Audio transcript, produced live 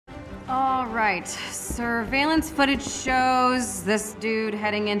All right. Surveillance footage shows this dude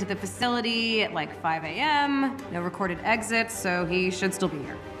heading into the facility at like 5 a.m. No recorded exits, so he should still be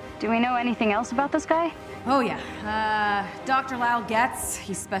here. Do we know anything else about this guy? Oh yeah. Dr. Lyle Getz.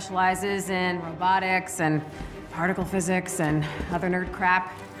 He specializes in robotics and particle physics and other nerd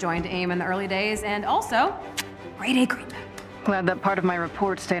crap. Joined AIM in the early days, and also grade A creep. Glad that part of my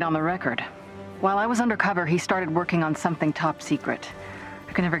report stayed on the record. While I was undercover, he started working on something top secret.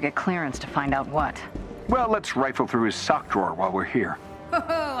 I could never get clearance to find out what. Well, let's rifle through his sock drawer while we're here. Oh,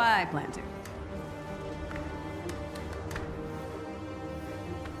 I plan to.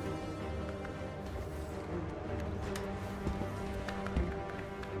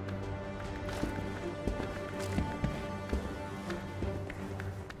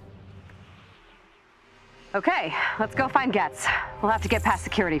 Okay, let's go find Getz. We'll have to get past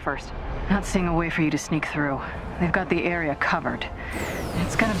security first. Not seeing a way for you to sneak through. They've got the area covered.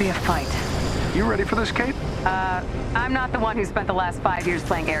 It's gonna be a fight. You ready for this, Kate? I'm not the one who spent the last 5 years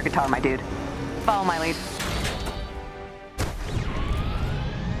playing air guitar, my dude. Follow my lead.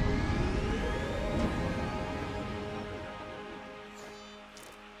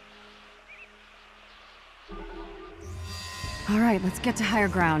 All right, let's get to higher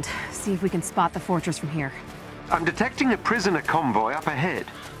ground. See if we can spot the fortress from here. I'm detecting a prisoner convoy up ahead.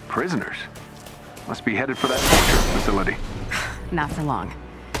 Prisoners? Must be headed for that torture facility. Not for long.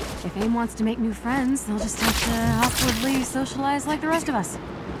 If AIM wants to make new friends, they'll just have to awkwardly socialize like the rest of us.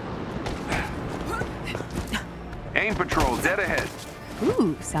 AIM patrol dead ahead.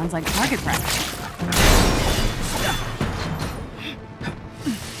 Ooh, sounds like target practice.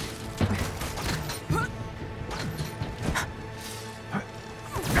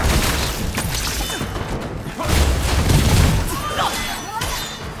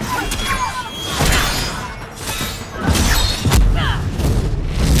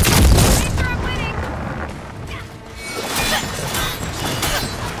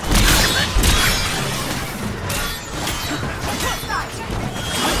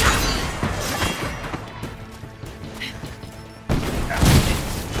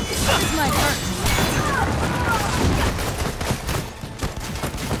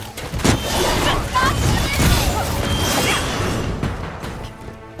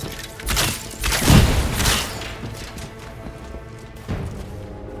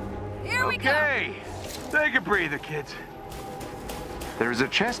 Okay, take a breather, kids. There's a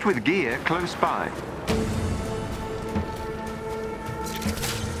chest with gear close by.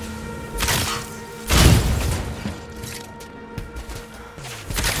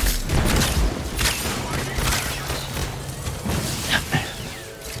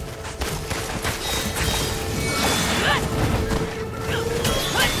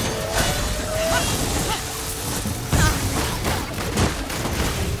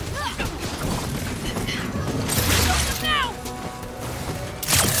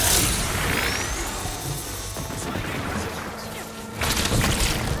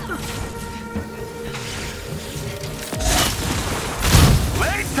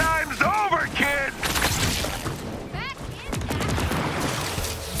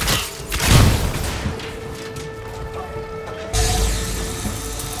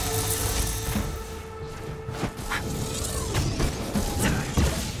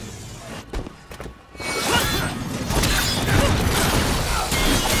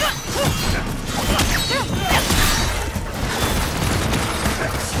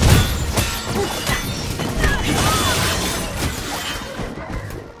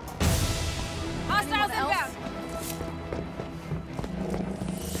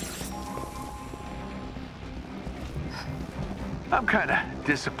 I'm kinda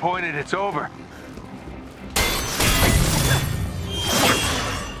disappointed it's over.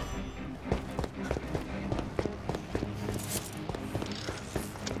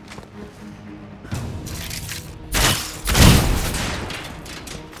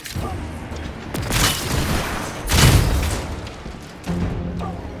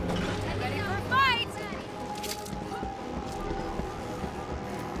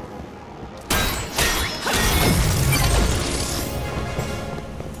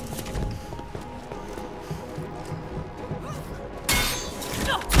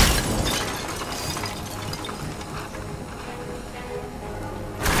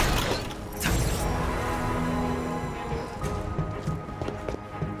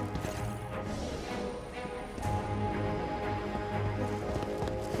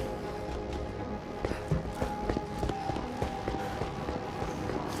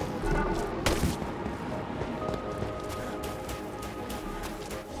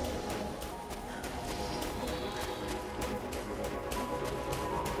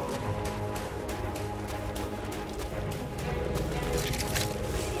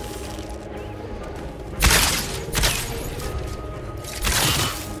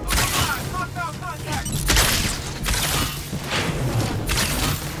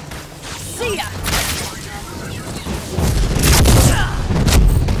 Next.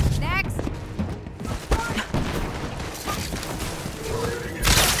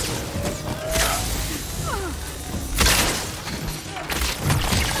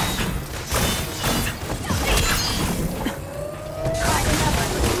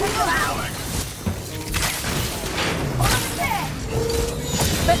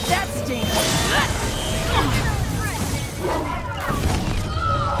 But that stings.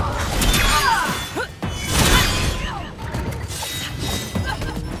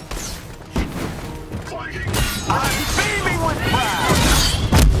 I'm beaming with pride!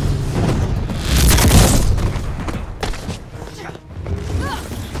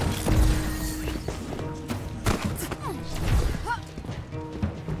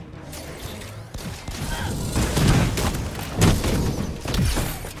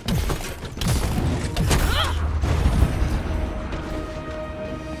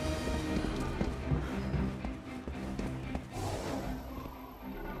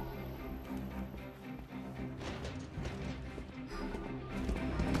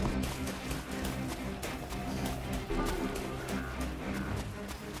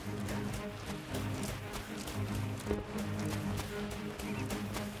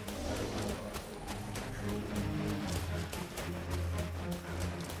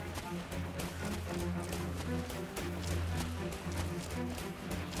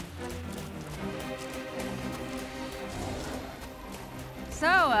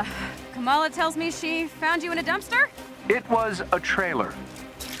 So, Kamala tells me she found you in a dumpster? It was a trailer.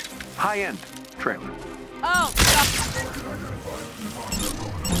 High-end trailer. Oh,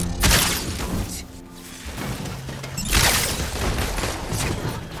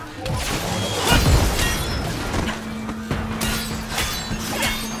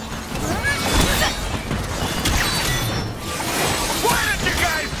 Why did you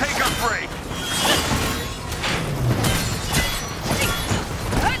guys take a break?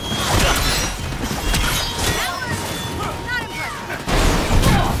 not impressive.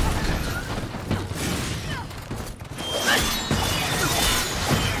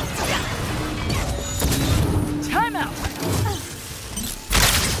 Time out.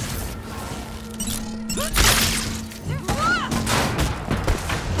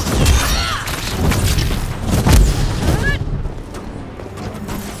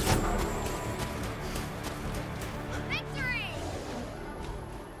 Victory!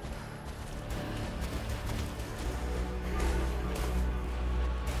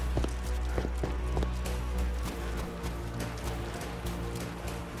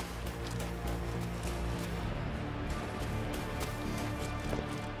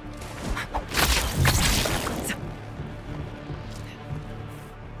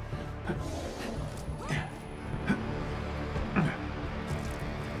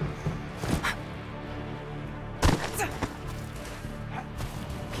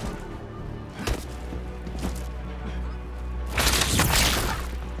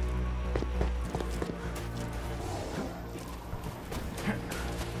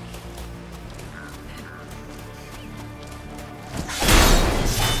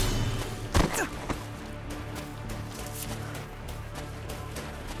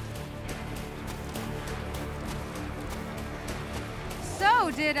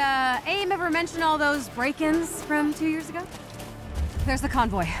 So, did AIM ever mention all those break-ins from 2 years ago? There's the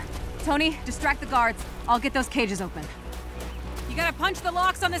convoy. Tony, distract the guards. I'll get those cages open. You gotta punch the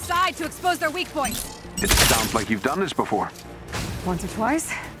locks on the side to expose their weak points. It sounds like you've done this before. Once or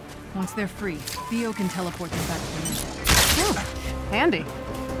twice. Once they're free, Theo can teleport them back to me. Ooh, handy.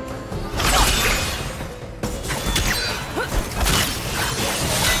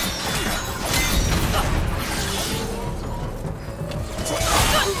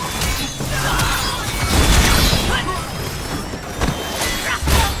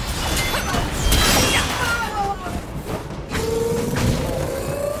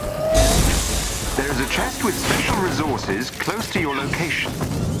 There's a chest with special resources close to your location.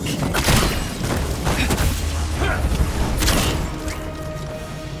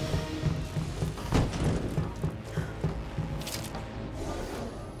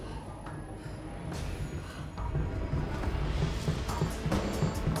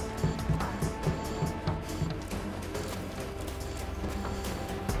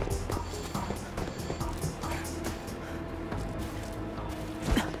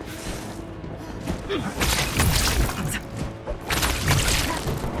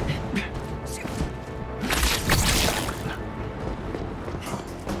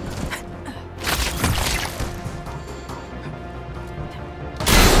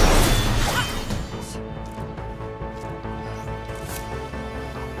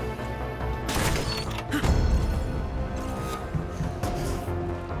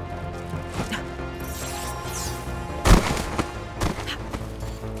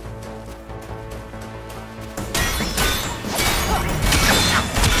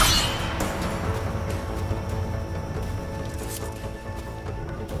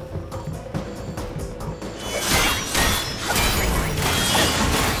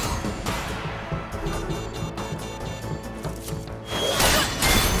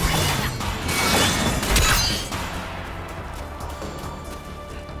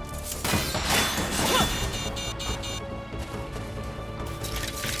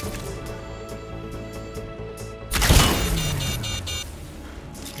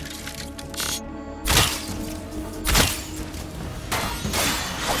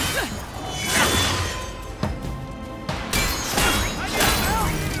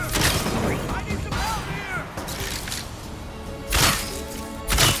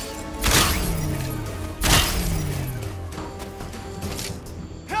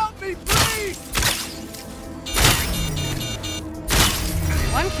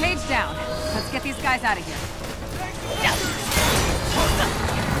 Stage down. Let's get these guys out of here. Got you!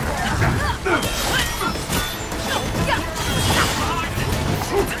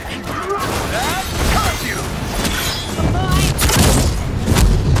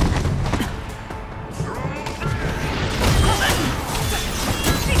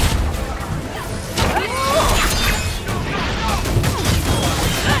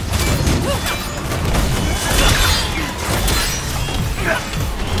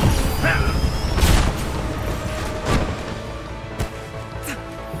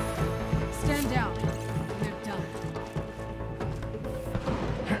 Stand down. They're done.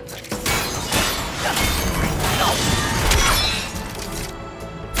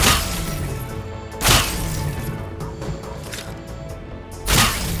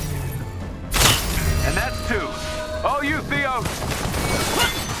 And that's two. Oh, you, Theo!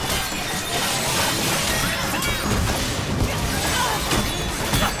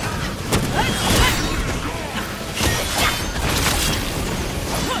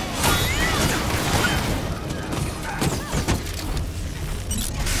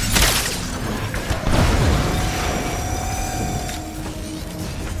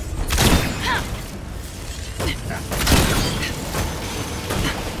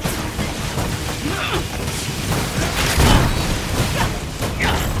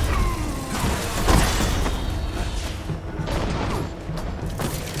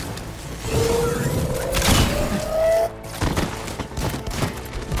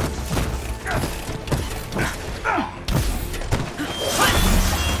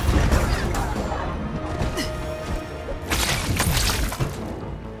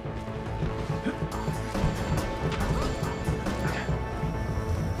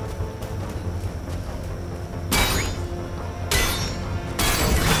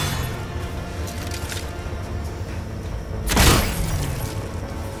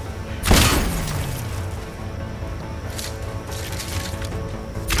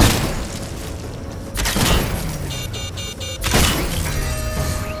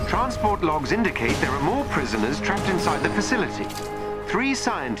 Transport logs indicate there are more prisoners trapped inside the facility. 3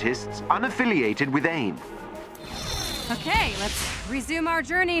 scientists unaffiliated with AIM. Okay, let's resume our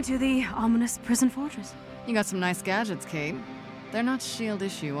journey to the ominous prison fortress. You got some nice gadgets, Kate. They're not S.H.I.E.L.D.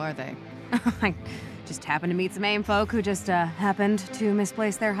 issue, are they? I just happened to meet some AIM folk who just happened to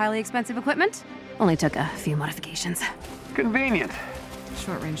misplace their highly expensive equipment. Only took a few modifications. Convenient.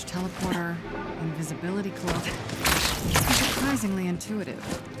 Short-range teleporter, invisibility cloak. Surprisingly intuitive.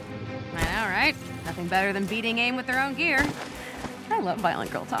 I know, right? Nothing better than beating AIM with their own gear. I love violent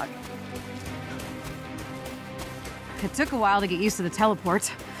girl talk. It took a while to get used to the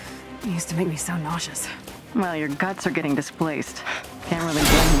teleport. It used to make me so nauseous. Well, your guts are getting displaced. Can't really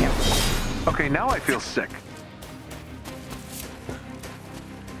blame you. Okay, now I feel sick.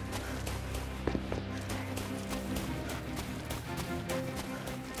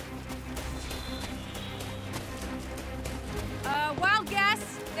 Wild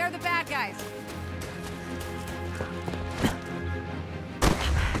guess. They're the bad guys.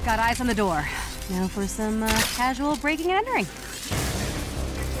 Got eyes on the door. Now for some casual breaking and entering.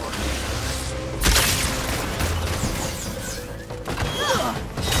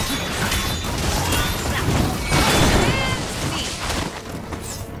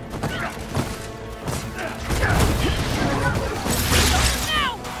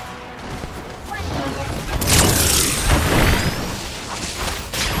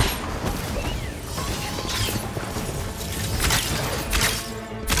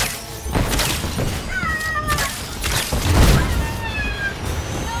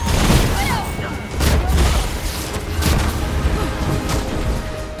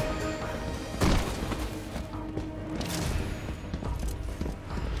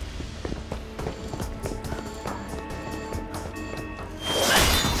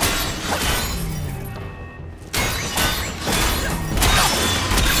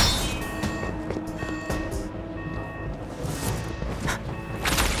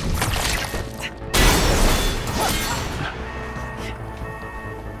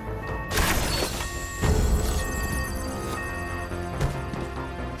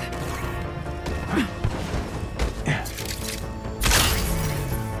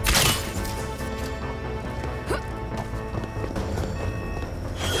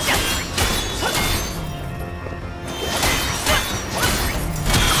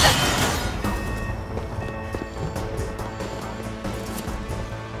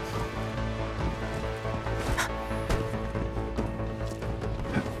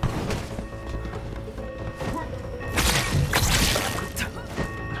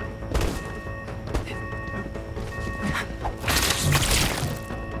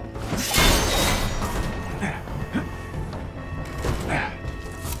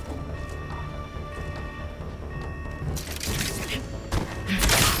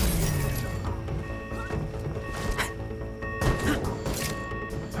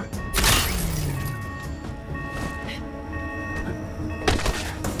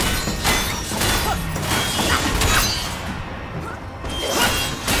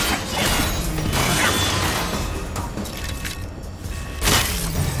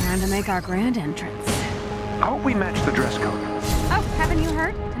 our grand entrance. I hope we match the dress code. Oh, haven't you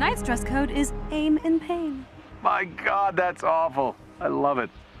heard? Tonight's dress code is aim in pain. My God, that's awful. I love it.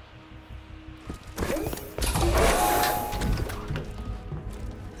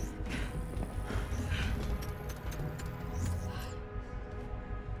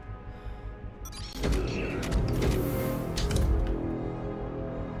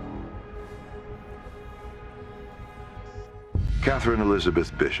 Catherine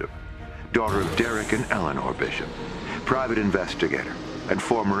Elizabeth Bishop, daughter of Derek and Eleanor Bishop, private investigator and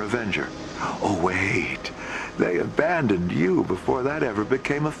former Avenger. Oh, wait. They abandoned you before that ever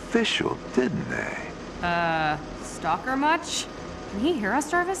became official, didn't they? Stalker much? Can he hear us,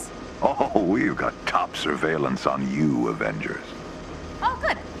 Jarvis? Oh, we've got top surveillance on you, Avengers. Oh,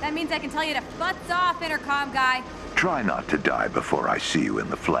 good. That means I can tell you to butts off, intercom guy. Try not to die before I see you in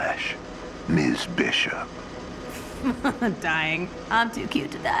the flesh, Ms. Bishop. Dying. I'm too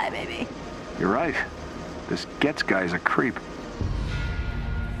cute to die, baby. You're right. This Getz guy's a creep.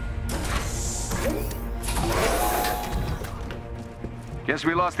 Guess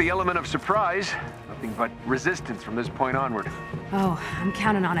we lost the element of surprise. Nothing but resistance from this point onward. Oh, I'm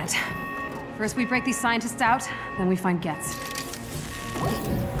counting on it. First we break these scientists out, then we find Getz.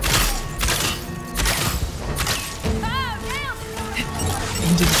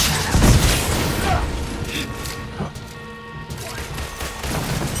 Into the shadows.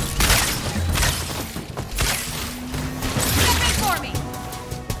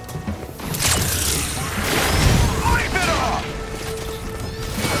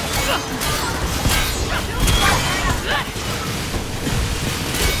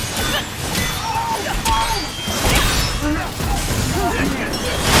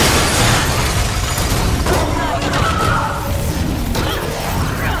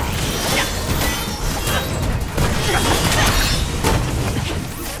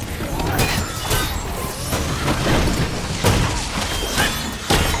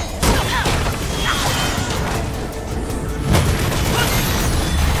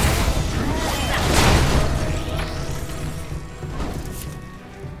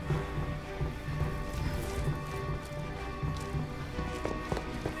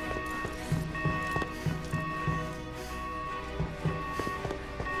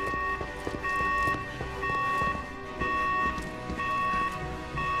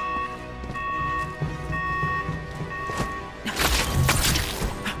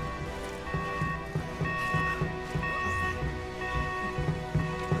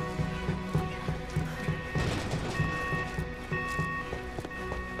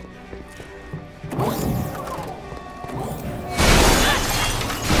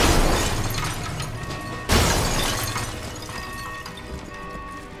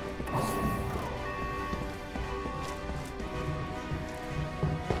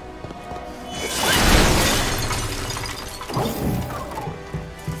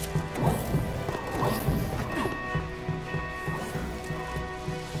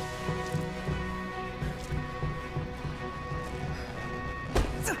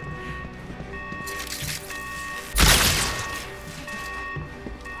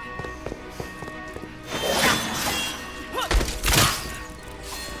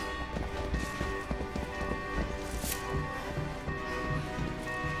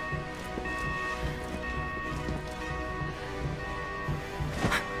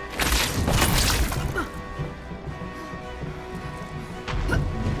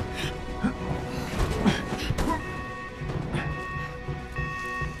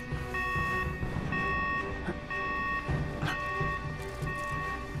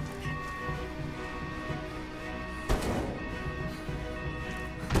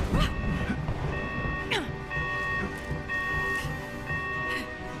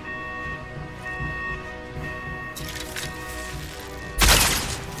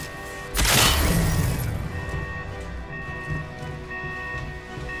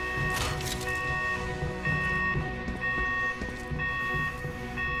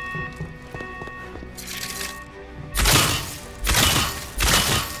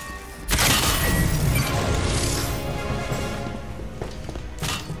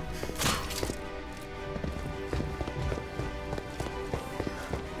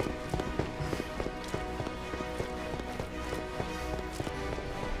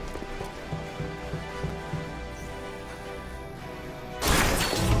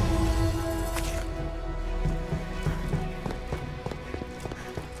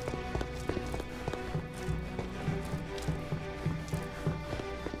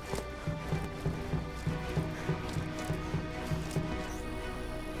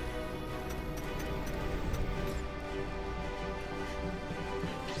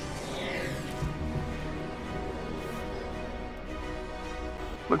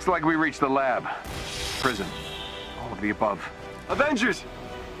 Looks like we reached the lab. Prison. All of the above. Avengers!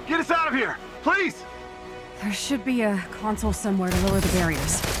 Get us out of here! Please! There should be a console somewhere to lower the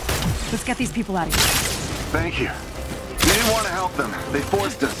barriers. Let's get these people out of here. Thank you. We didn't want to help them. They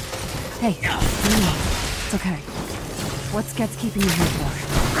forced us. Hey, no. It's okay. What's Getz keeping you here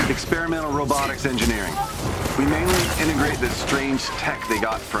for? Experimental robotics engineering. We mainly integrate this strange tech they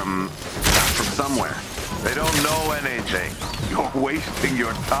got from somewhere. They don't know anything. You're wasting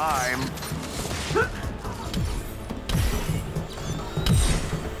your time.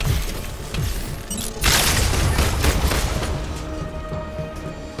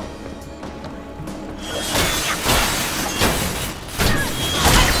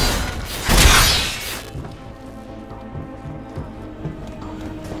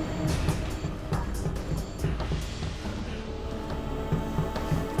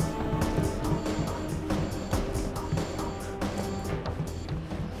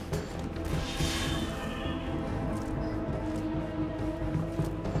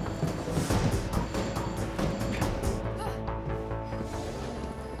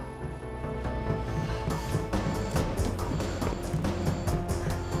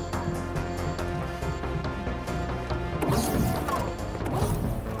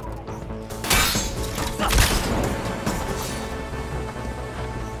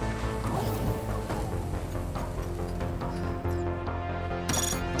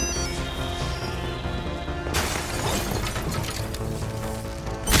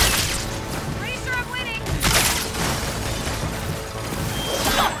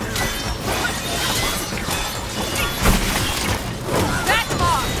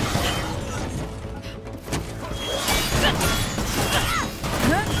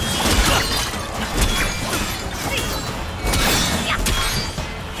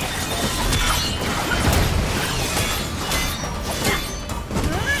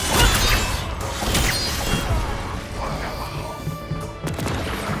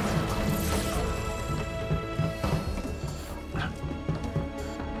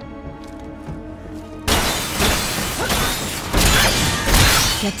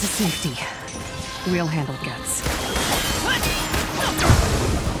 Get to safety. We'll handle Getz.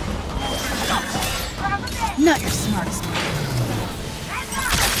 Not your smartest one.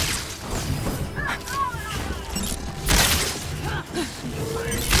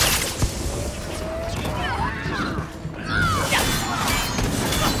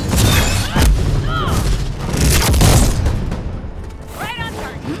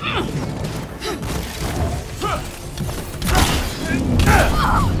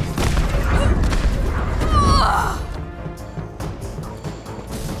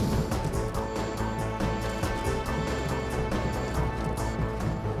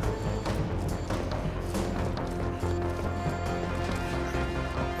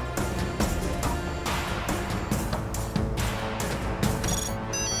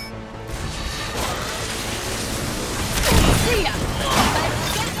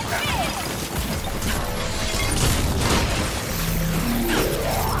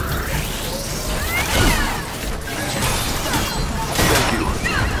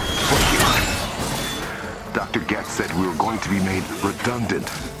 Redundant,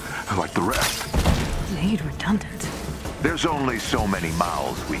 like the rest. Made redundant? There's only so many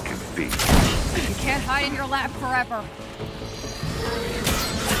mouths we can feed. You can't hide in your lab forever.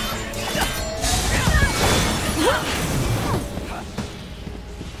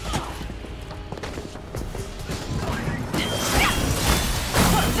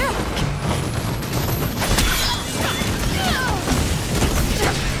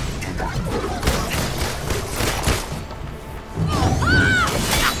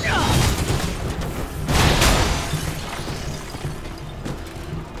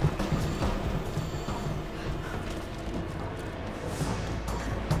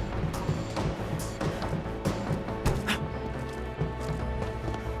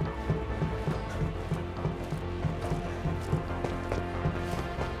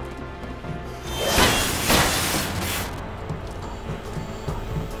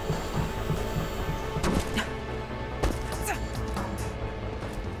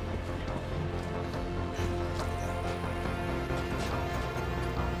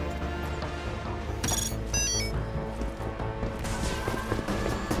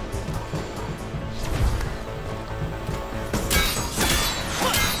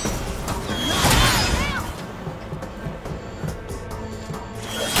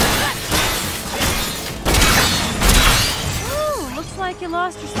 You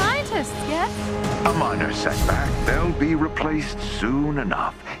lost your scientists, yes? A minor setback. They'll be replaced soon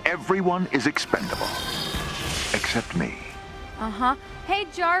enough. Everyone is expendable. Except me. Uh-huh. Hey,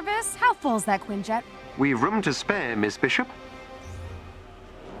 Jarvis, how full's that Quinjet? We've room to spare, Miss Bishop.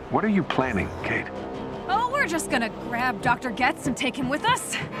 What are you planning, Kate? Oh, we're just gonna grab Dr. Getz and take him with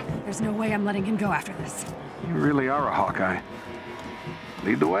us. There's no way I'm letting him go after this. You really are a Hawkeye.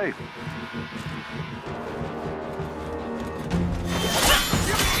 Lead the way.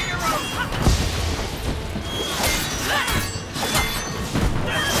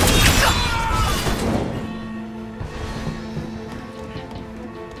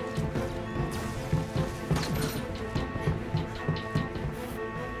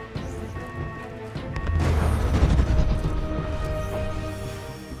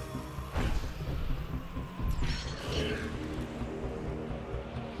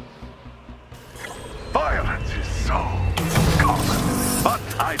 Violence is so common, but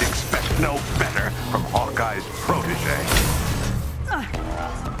I'd expect no better from Hawkeye's protege.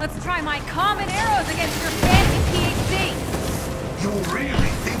 Let's try my common arrows against your fancy PhD. You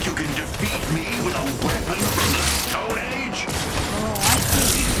really think you can defeat me with a weapon from the Stone Age? Oh, I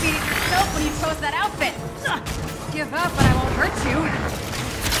think you defeated yourself when you chose that outfit. Give up, but I won't hurt you.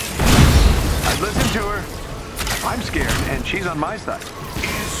 I'd listen to her. I'm scared, and she's on my side.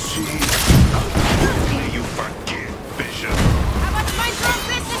 Is she? How quickly you forget, Bishop. How much mind your own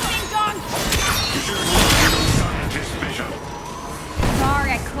business, ding dong? You're no scientist, Bishop.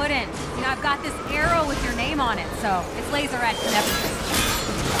 Sorry, I couldn't. You know, I've got this arrow with your name on it, so its laser edge can everything.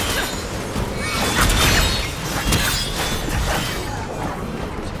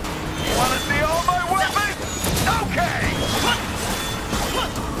 Want to see all my weapons? Okay!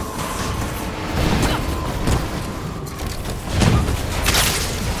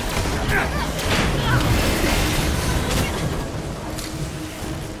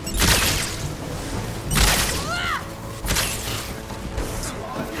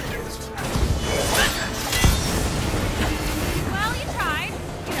 Well, you tried.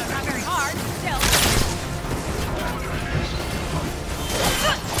 You know, not very hard, still.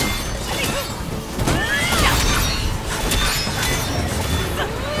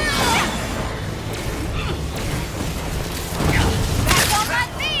 That's all that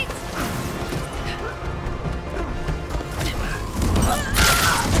needs!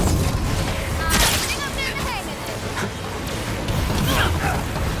 I think I'm getting the hang of this.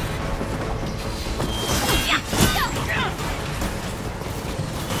 Yeah, go!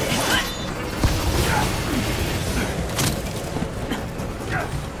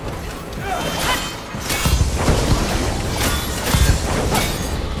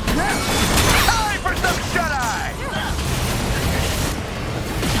 Time for some shut-eye!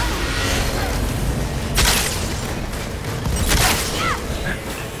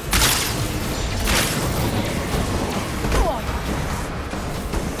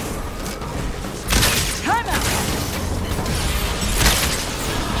 Time out!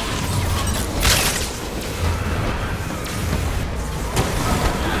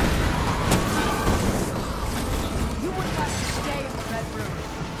 You wouldn't like to stay in the Red Room.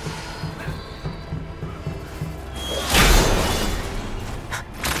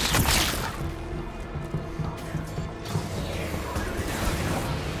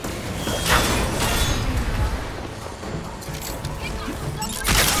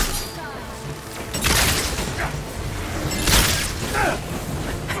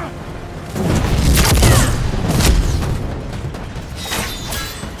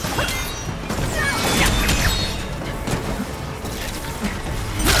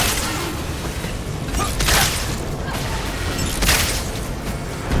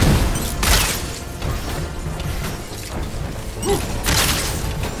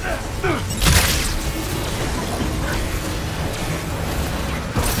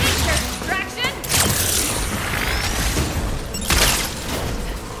 Distraction!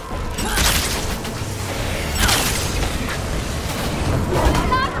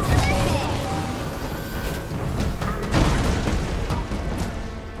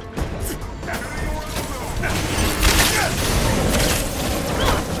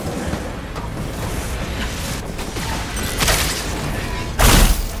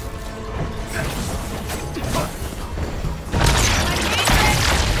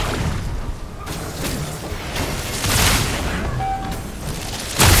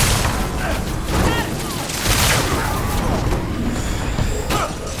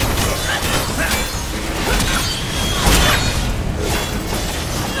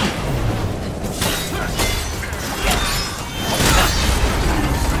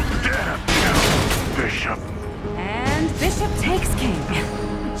 Bishop. And Bishop takes King.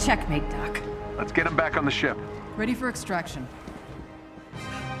 Checkmate, Doc. Let's get him back on the ship. Ready for extraction.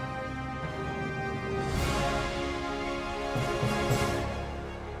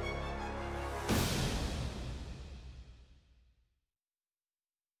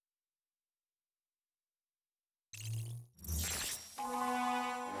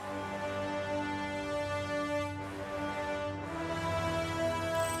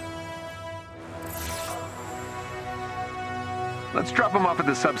 Let's drop him off at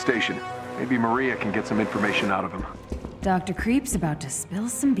the substation. Maybe Maria can get some information out of him. Dr. Creep's about to spill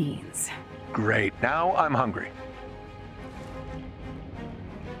some beans. Great. Now I'm hungry.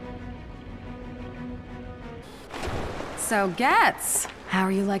 So, Getz, how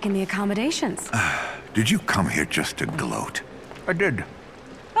are you liking the accommodations? Did you come here just to gloat? I did.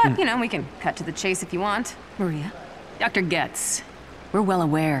 But, you know, we can cut to the chase if you want. Maria? Dr. Getz, we're well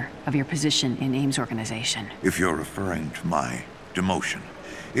aware of your position in AIM's organization. If you're referring to my demotion,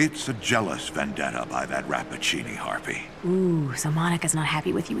 it's a jealous vendetta by that Rappaccini harpy. Ooh, so Monica's not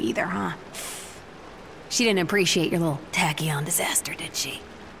happy with you either, huh? She didn't appreciate your little tachyon disaster, did she?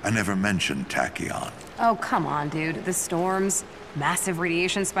 I never mentioned tachyon. Oh, come on, dude. The storms, massive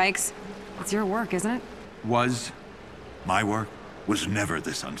radiation spikes. It's your work, isn't it? Was. My work was never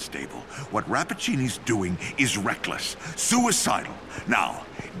this unstable. What Rappaccini's doing is reckless, suicidal. Now,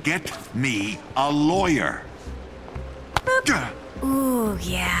 get me a lawyer. Ooh,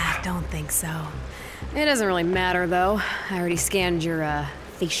 yeah, don't think so. It doesn't really matter, though. I already scanned your,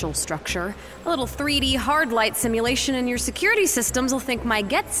 facial structure. A little 3D hard light simulation in your security systems will think my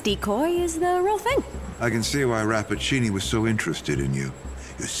Getz decoy is the real thing. I can see why Rappaccini was so interested in you.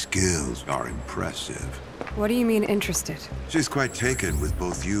 Your skills are impressive. What do you mean, interested? She's quite taken with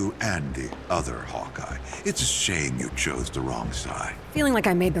both you and the other Hawkeye. It's a shame you chose the wrong side. Feeling like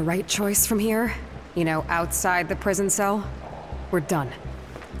I made the right choice from here? You know, outside the prison cell? We're done.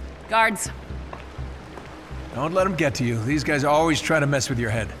 Guards. Don't let them get to you. These guys always try to mess with your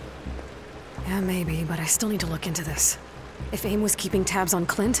head. Yeah, maybe, but I still need to look into this. If AIM was keeping tabs on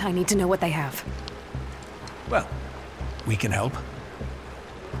Clint, I need to know what they have. Well, we can help.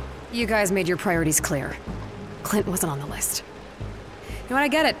 You guys made your priorities clear. Clint wasn't on the list. You know what, I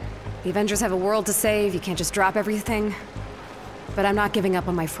get it. The Avengers have a world to save, you can't just drop everything. But I'm not giving up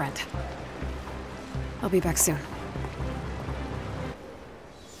on my friend. I'll be back soon.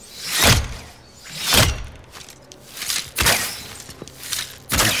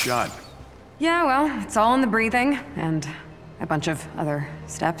 Nice shot. Yeah, well, it's all in the breathing, and a bunch of other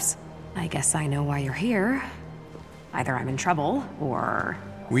steps. I guess I know why you're here. Either I'm in trouble, or...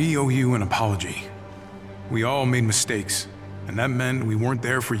 We owe you an apology. We all made mistakes, and that meant we weren't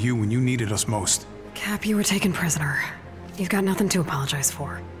there for you when you needed us most. Cap, you were taken prisoner. You've got nothing to apologize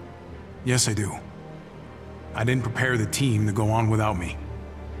for. Yes, I do. I didn't prepare the team to go on without me.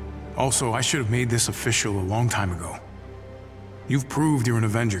 Also, I should have made this official a long time ago. You've proved you're an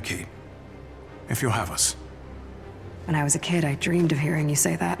Avenger, Kate. If you'll have us. When I was a kid, I dreamed of hearing you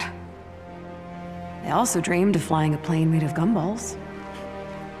say that. I also dreamed of flying a plane made of gumballs.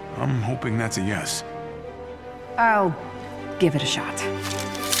 I'm hoping that's a yes. I'll give it a shot.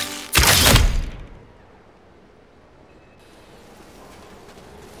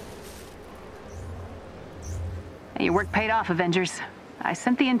 Hey, your work paid off, Avengers. I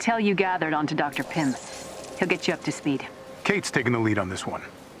sent the intel you gathered onto Dr. Pym. He'll get you up to speed. Kate's taking the lead on this one.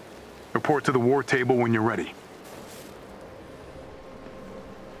 Report to the war table when you're ready.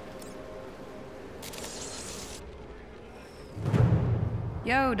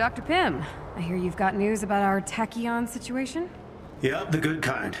 Yo, Dr. Pym. I hear you've got news about our tachyon situation? Yep, the good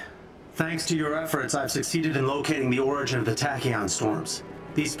kind. Thanks to your efforts, I've succeeded in locating the origin of the tachyon storms.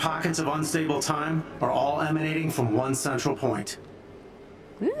 These pockets of unstable time are all emanating from one central point.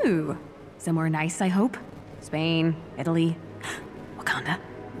 Ooh, somewhere nice, I hope? Spain, Italy, Wakanda?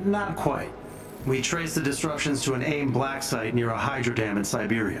 Not quite. We traced the disruptions to an AIM black site near a hydro dam in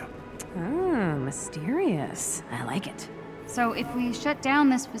Siberia. Oh, mysterious. I like it. So if we shut down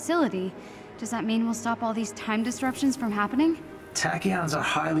this facility, does that mean we'll stop all these time disruptions from happening? Tachyons are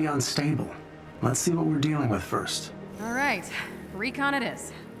highly unstable. Let's see what we're dealing with first. All right, recon it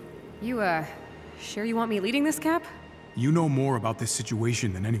is. You, sure you want me leading this, Cap? You know more about this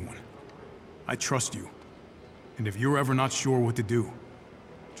situation than anyone. I trust you. And if you're ever not sure what to do,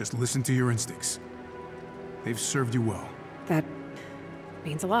 just listen to your instincts. They've served you well. That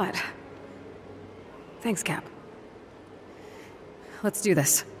means a lot. Thanks, Cap. Let's do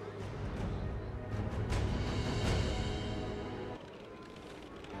this.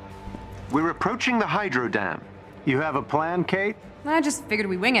 We're approaching the hydro dam. You have a plan, Kate? I just figured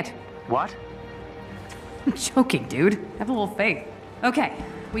we'd wing it. What? I'm joking, dude. Have a little faith. Okay,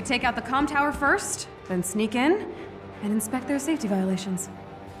 we take out the comm tower first, then sneak in and inspect their safety violations.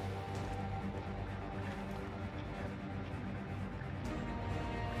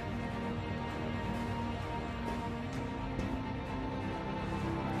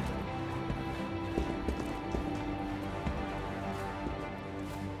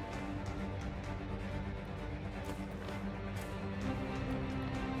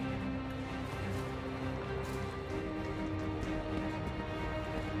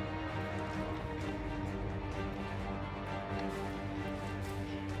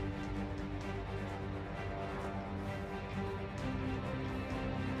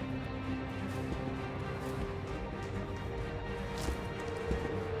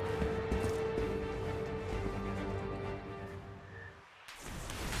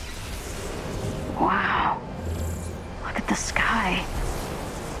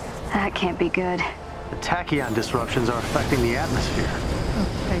 That can't be good. The tachyon disruptions are affecting the atmosphere.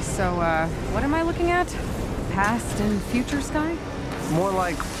 Okay, so, what am I looking at? Past and future sky? More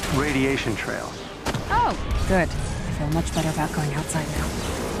like radiation trails. Oh, good. I feel much better about going outside now.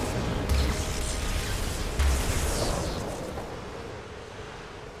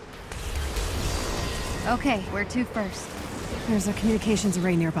 Okay, where to first? There's a communications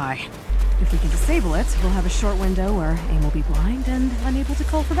array nearby. If we can disable it, we'll have a short window where AIM will be blind and unable to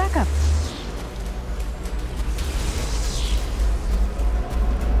call for backup.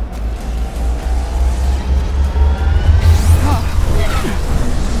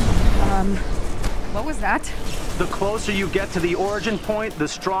 What was that? The closer you get to the origin point, the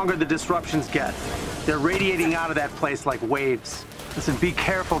stronger the disruptions get. They're radiating out of that place like waves. Listen, be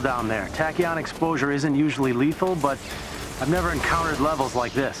careful down there. Tachyon exposure isn't usually lethal, but I've never encountered levels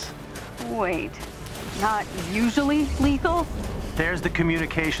like this. Wait, not usually lethal? There's the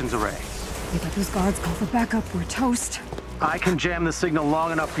communications array. If let those guards call for backup, we're toast. I can jam the signal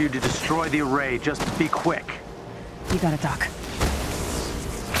long enough for you to destroy the array. Just be quick. You got it, Doc.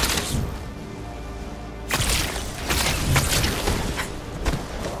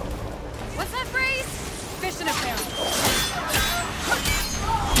 What's that phrase? Fish in a barrel.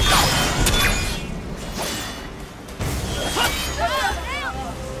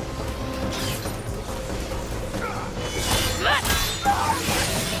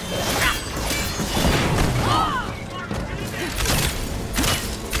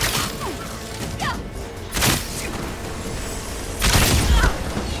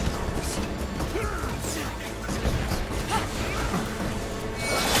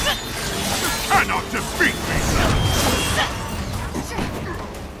 Cannot defeat me!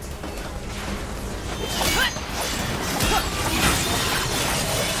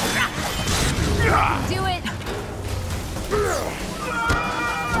 Do it!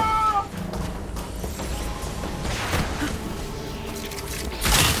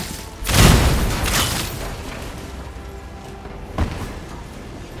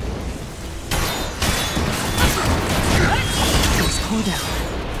 Let's cool down.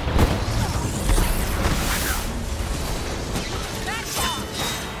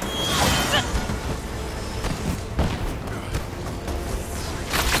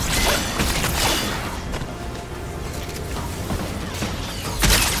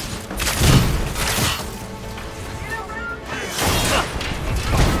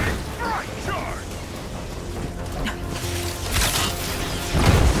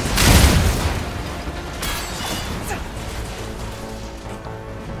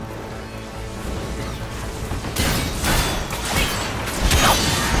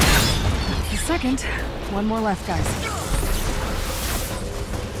 Second. One more left, guys.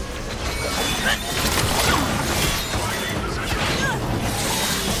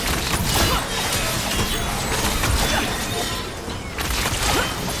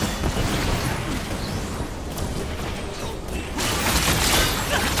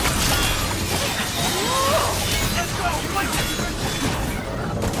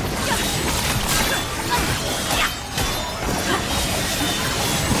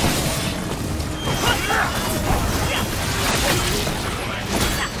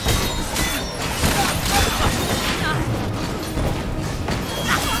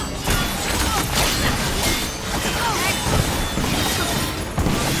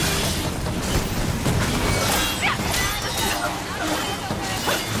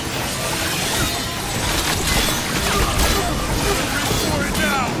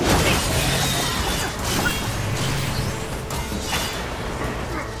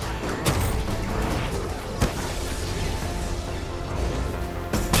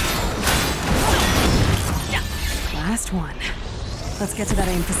 Last one. Let's get to that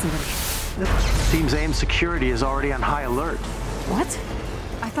AIM facility. Seems AIM security is already on high alert. What?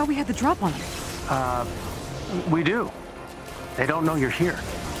 I thought we had the drop on them. We do. They don't know you're here.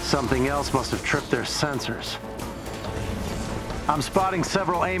 Something else must have tripped their sensors. I'm spotting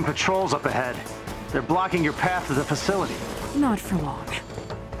several AIM patrols up ahead. They're blocking your path to the facility. Not for long.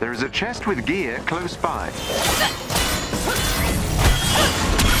 There is a chest with gear close by.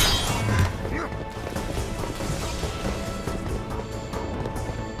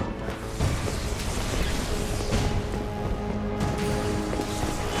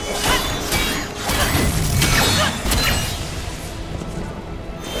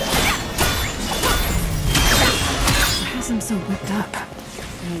 I'm so whipped up.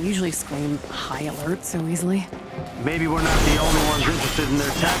 I don't usually scream high alert so easily. Maybe we're not the only ones interested in their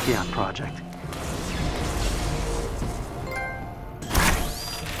tachyon project.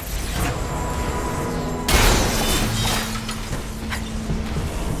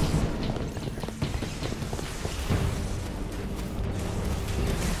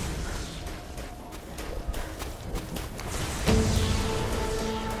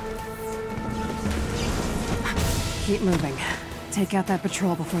 keep moving. Take out that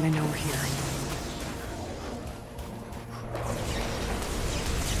patrol before they know we're here.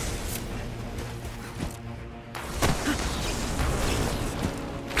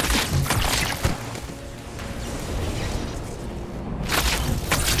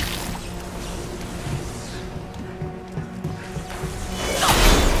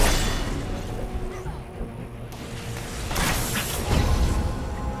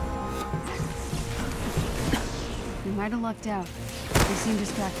 Might have lucked out. They seem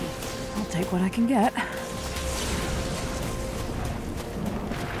distracted. I'll take what I can get.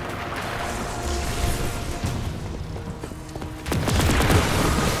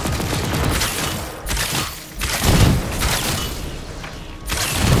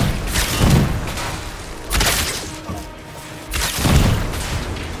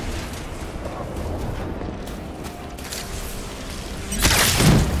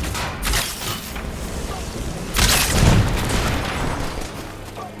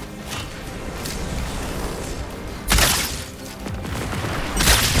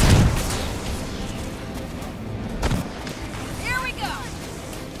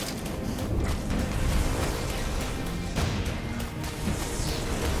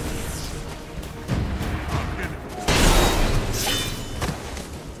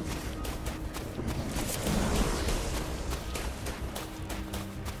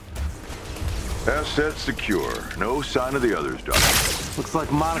 Asset secure. No sign of the others, Doc. Looks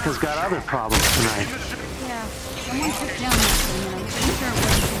like Monica's got other problems tonight. Yeah, someone took down that thing, and I'm pretty sure it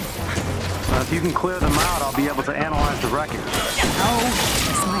wasn't his fault. If you can clear them out, I'll be able to analyze the wreckage. Oh,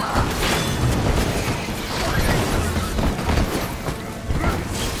 that's my fault.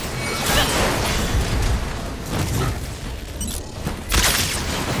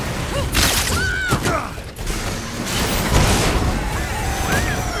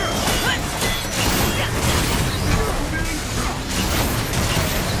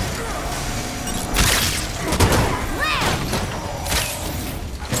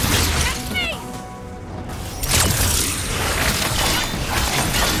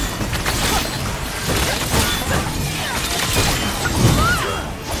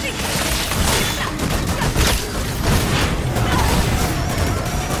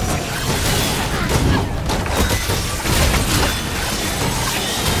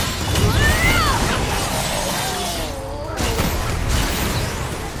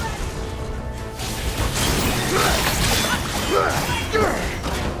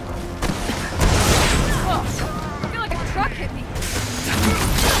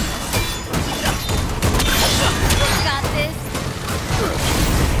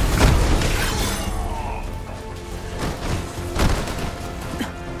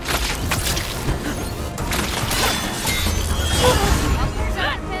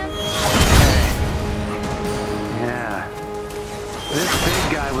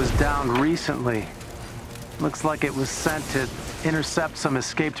 Recently. Looks like it was sent to intercept some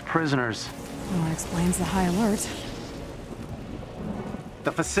escaped prisoners. Well, that explains the high alert.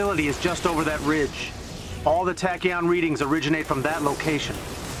 The facility is just over that ridge. All the tachyon readings originate from that location.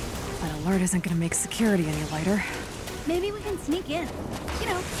 That alert isn't gonna make security any lighter. Maybe we can sneak in. You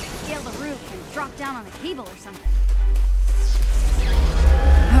know, scale the roof and drop down on a cable or something.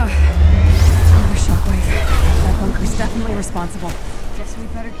 Another shockwave. That bunker's definitely responsible. Guess we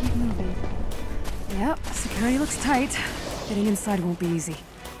better keep moving. Yep, security looks tight. Getting inside won't be easy.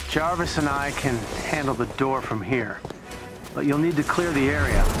 Jarvis and I can handle the door from here, but you'll need to clear the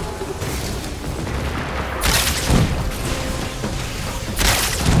area.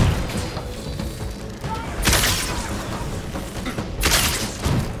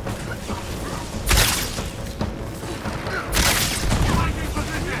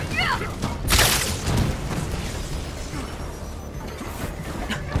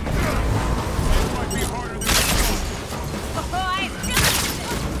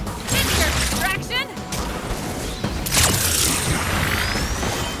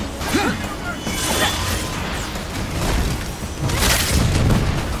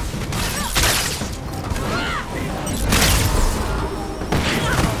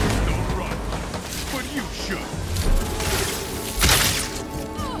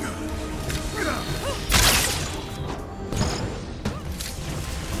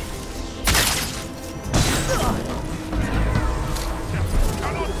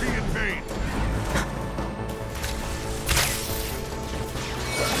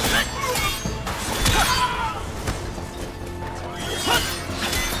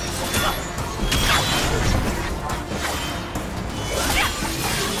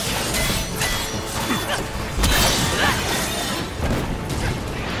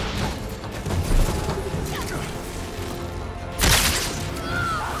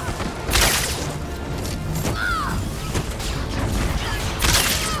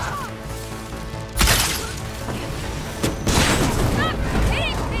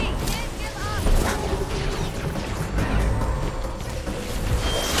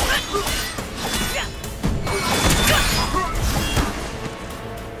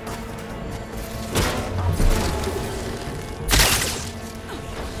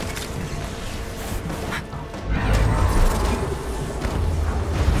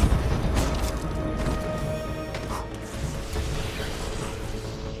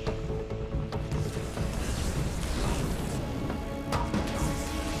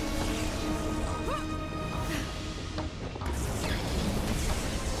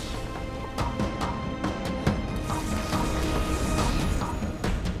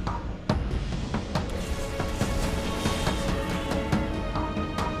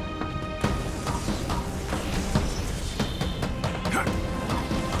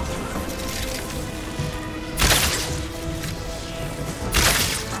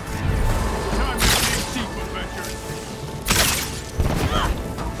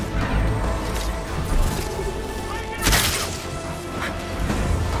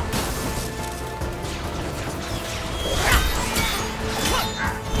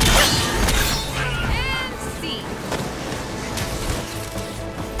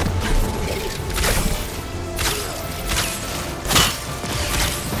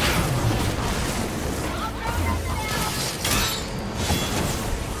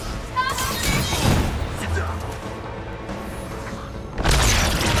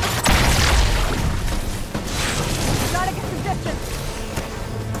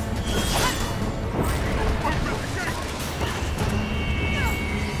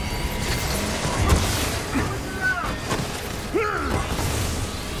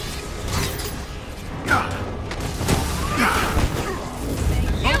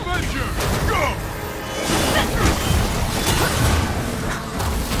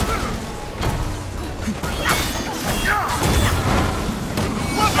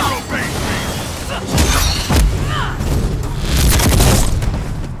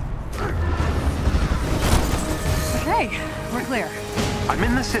 clear. I'm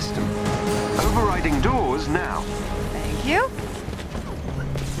in the system. Overriding doors now. Thank you.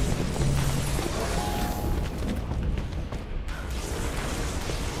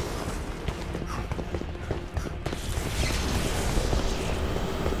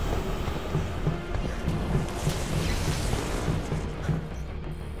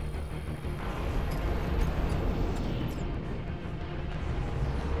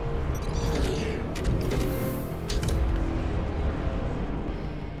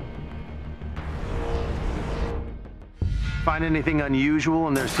 Find anything unusual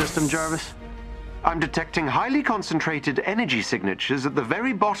in their system, Jarvis? I'm detecting highly concentrated energy signatures at the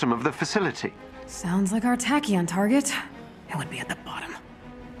very bottom of the facility. Sounds like our tachyon target. It would be at the bottom.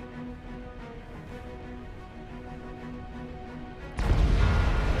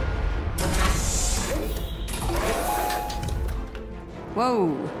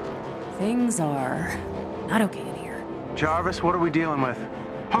 Whoa. Things are not okay in here. Jarvis, what are we dealing with?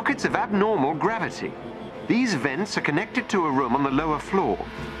 Pockets of abnormal gravity. These vents are connected to a room on the lower floor.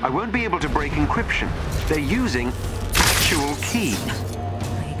 I won't be able to break encryption. They're using actual key.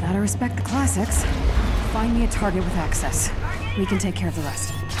 Well, you gotta respect the classics. Find me a target with access. We can take care of the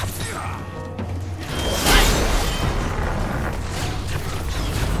rest.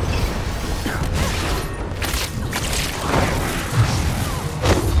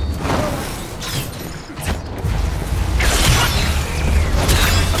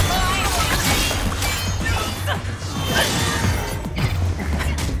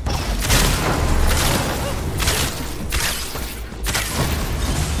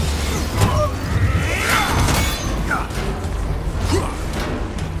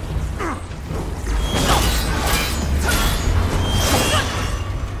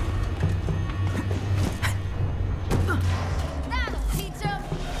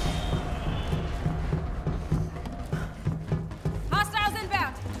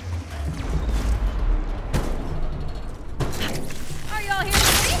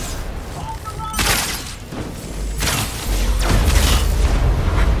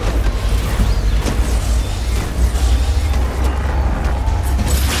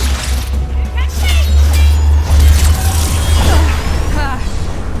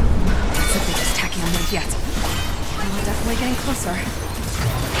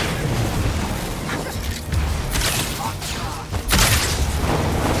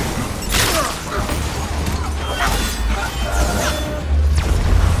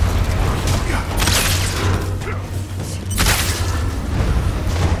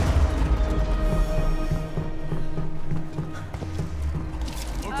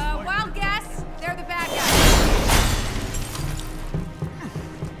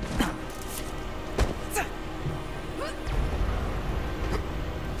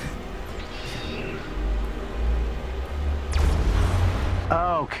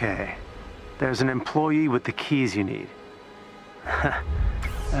 Okay. There's an employee with the keys you need.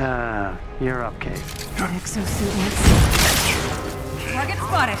 You're up, Kate. Exosuit next. Target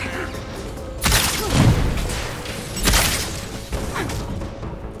spotted.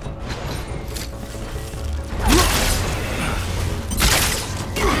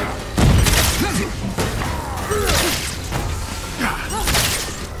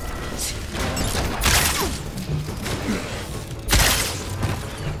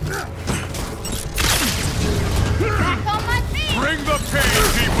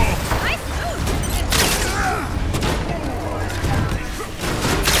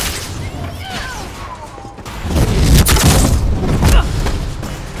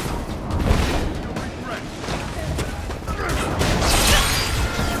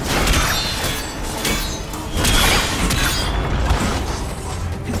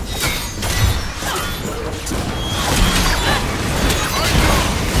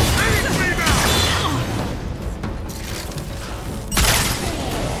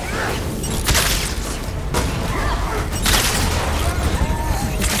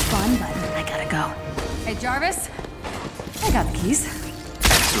 Jarvis, I got the keys.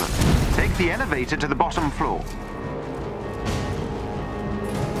 Excellent. Take the elevator to the bottom floor.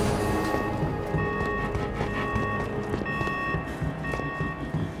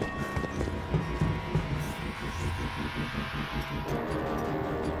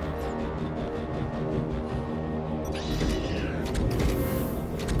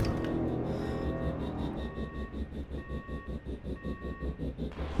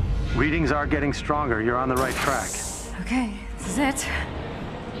 Readings are getting stronger. You're on the right track. Okay, this is it.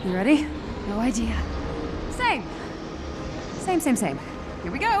 You ready? No idea. Same. Same.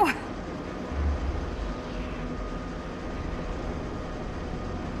 Here we go.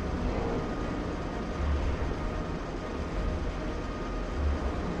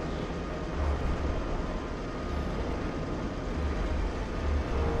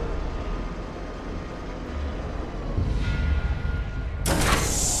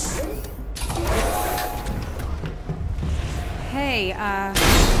 Hey,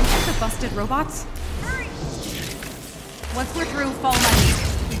 the busted robots? Once we're through, follow my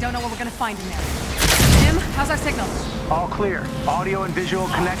lead. We don't know what we're gonna find in there. Jim, how's our signal? All clear. Audio and visual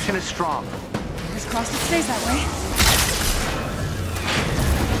connection is strong. Fingers crossed it stays that way.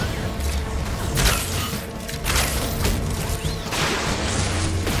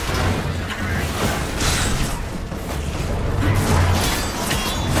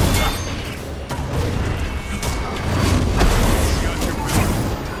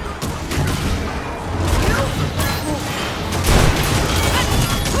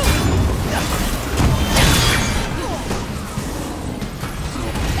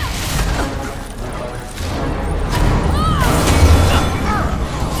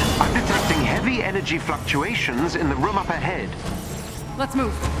 Energy fluctuations in the room up ahead. Let's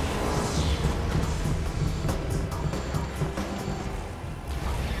move.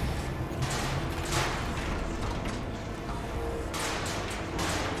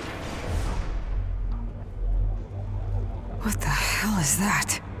 What the hell is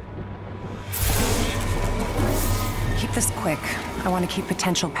that? Keep this quick. I want to keep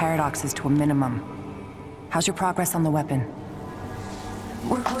potential paradoxes to a minimum. How's your progress on the weapon?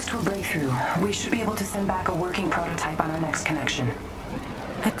 We're close to a breakthrough. We should be able to send back a working prototype on our next connection.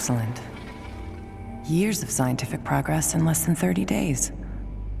 Excellent. Years of scientific progress in less than 30 days.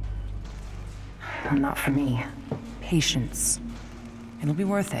 Not for me. Patience. It'll be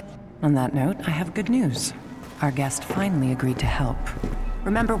worth it. On that note, I have good news. Our guest finally agreed to help.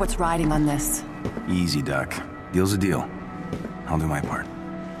 Remember what's riding on this. Easy, Doc. Deal's a deal. I'll do my part.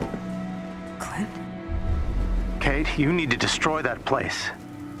 Clint? Kate, you need to destroy that place.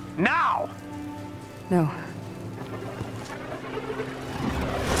 Now! No.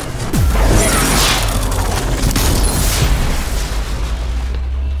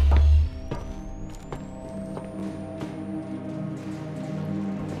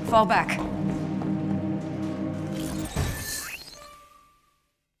 Fall back.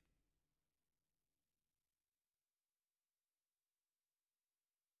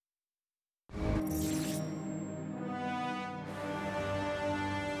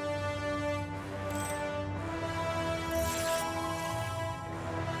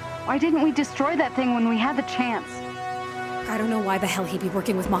 Why didn't we destroy that thing when we had the chance? I don't know why the hell he'd be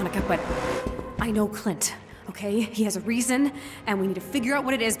working with Monica, but I know Clint, okay? He has a reason, and we need to figure out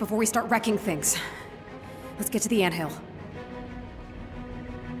what it is before we start wrecking things. Let's get to the anthill.